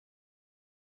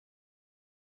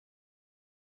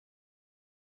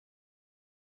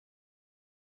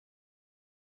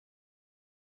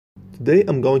Today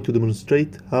I'm going to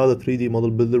demonstrate how the 3D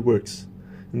model builder works.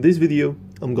 In this video,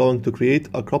 I'm going to create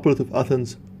a Acropolis of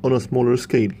Athens on a smaller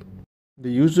scale.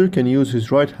 The user can use his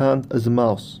right hand as a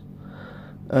mouse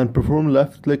and perform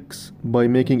left clicks by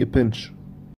making a pinch.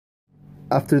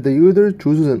 After the user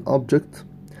chooses an object,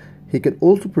 he can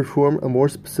also perform a more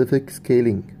specific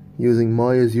scaling using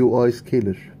Maya's UI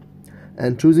scaler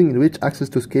and choosing in which axis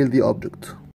to scale the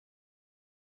object.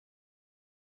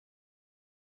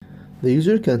 The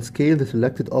user can scale the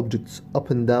selected objects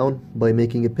up and down by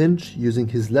making a pinch using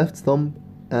his left thumb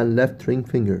and left ring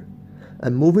finger,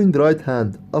 and moving the right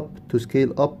hand up to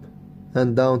scale up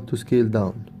and down to scale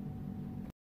down.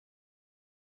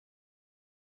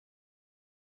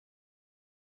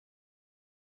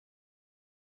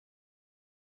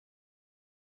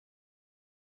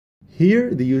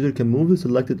 Here, the user can move the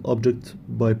selected object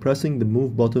by pressing the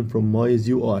Move button from Maya's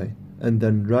UI and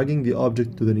then dragging the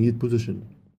object to the needed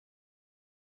position.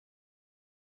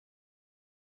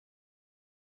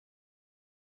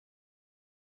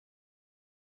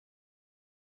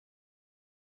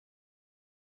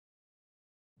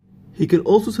 He can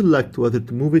also select whether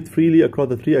to move it freely across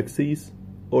the three axes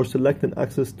or select an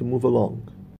axis to move along.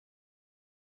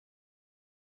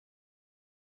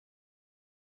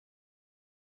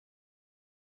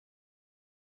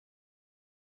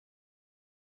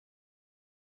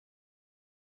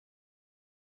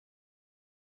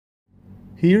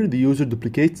 Here, the user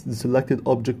duplicates the selected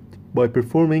object by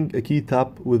performing a key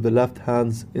tap with the left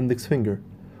hand's index finger,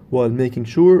 while making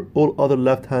sure all other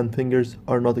left hand fingers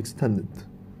are not extended.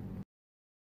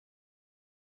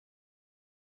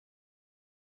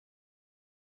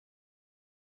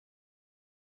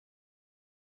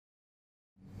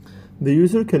 The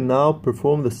user can now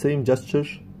perform the same gesture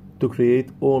to create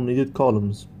all needed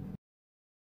columns.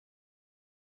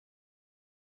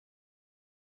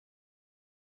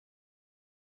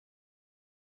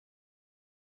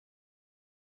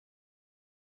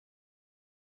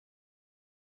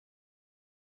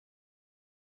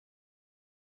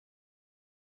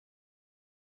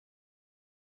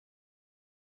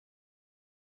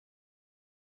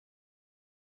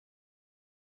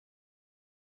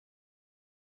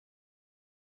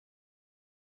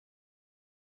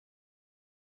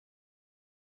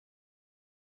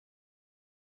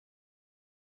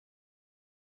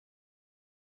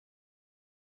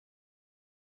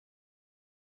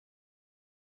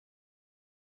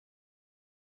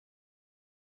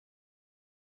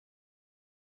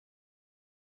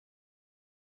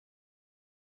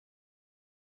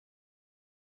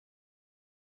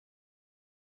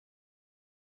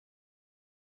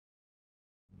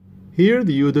 Here,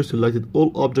 the user selected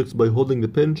all objects by holding the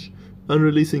pinch and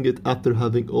releasing it after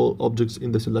having all objects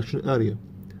in the selection area,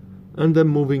 and then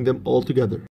moving them all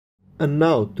together. And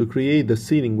now, to create the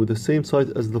ceiling with the same size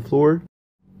as the floor,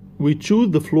 we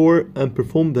choose the floor and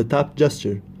perform the tap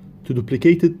gesture to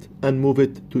duplicate it and move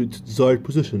it to its desired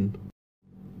position.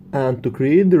 And to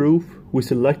create the roof, we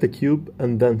select a cube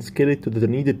and then scale it to the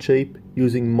needed shape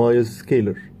using Maya's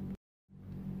scaler.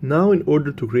 Now, in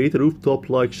order to create a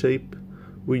rooftop-like shape,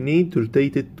 we need to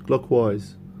rotate it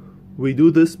clockwise. We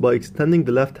do this by extending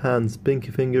the left hand's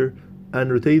pinky finger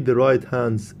and rotate the right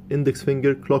hand's index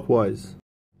finger clockwise.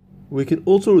 We can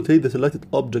also rotate the selected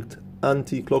object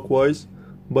anti-clockwise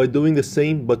by doing the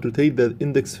same but rotate the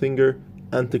index finger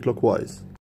anti-clockwise.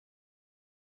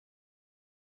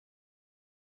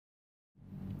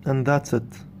 And that's it,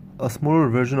 a smaller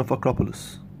version of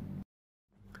Acropolis.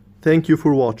 Thank you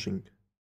for watching.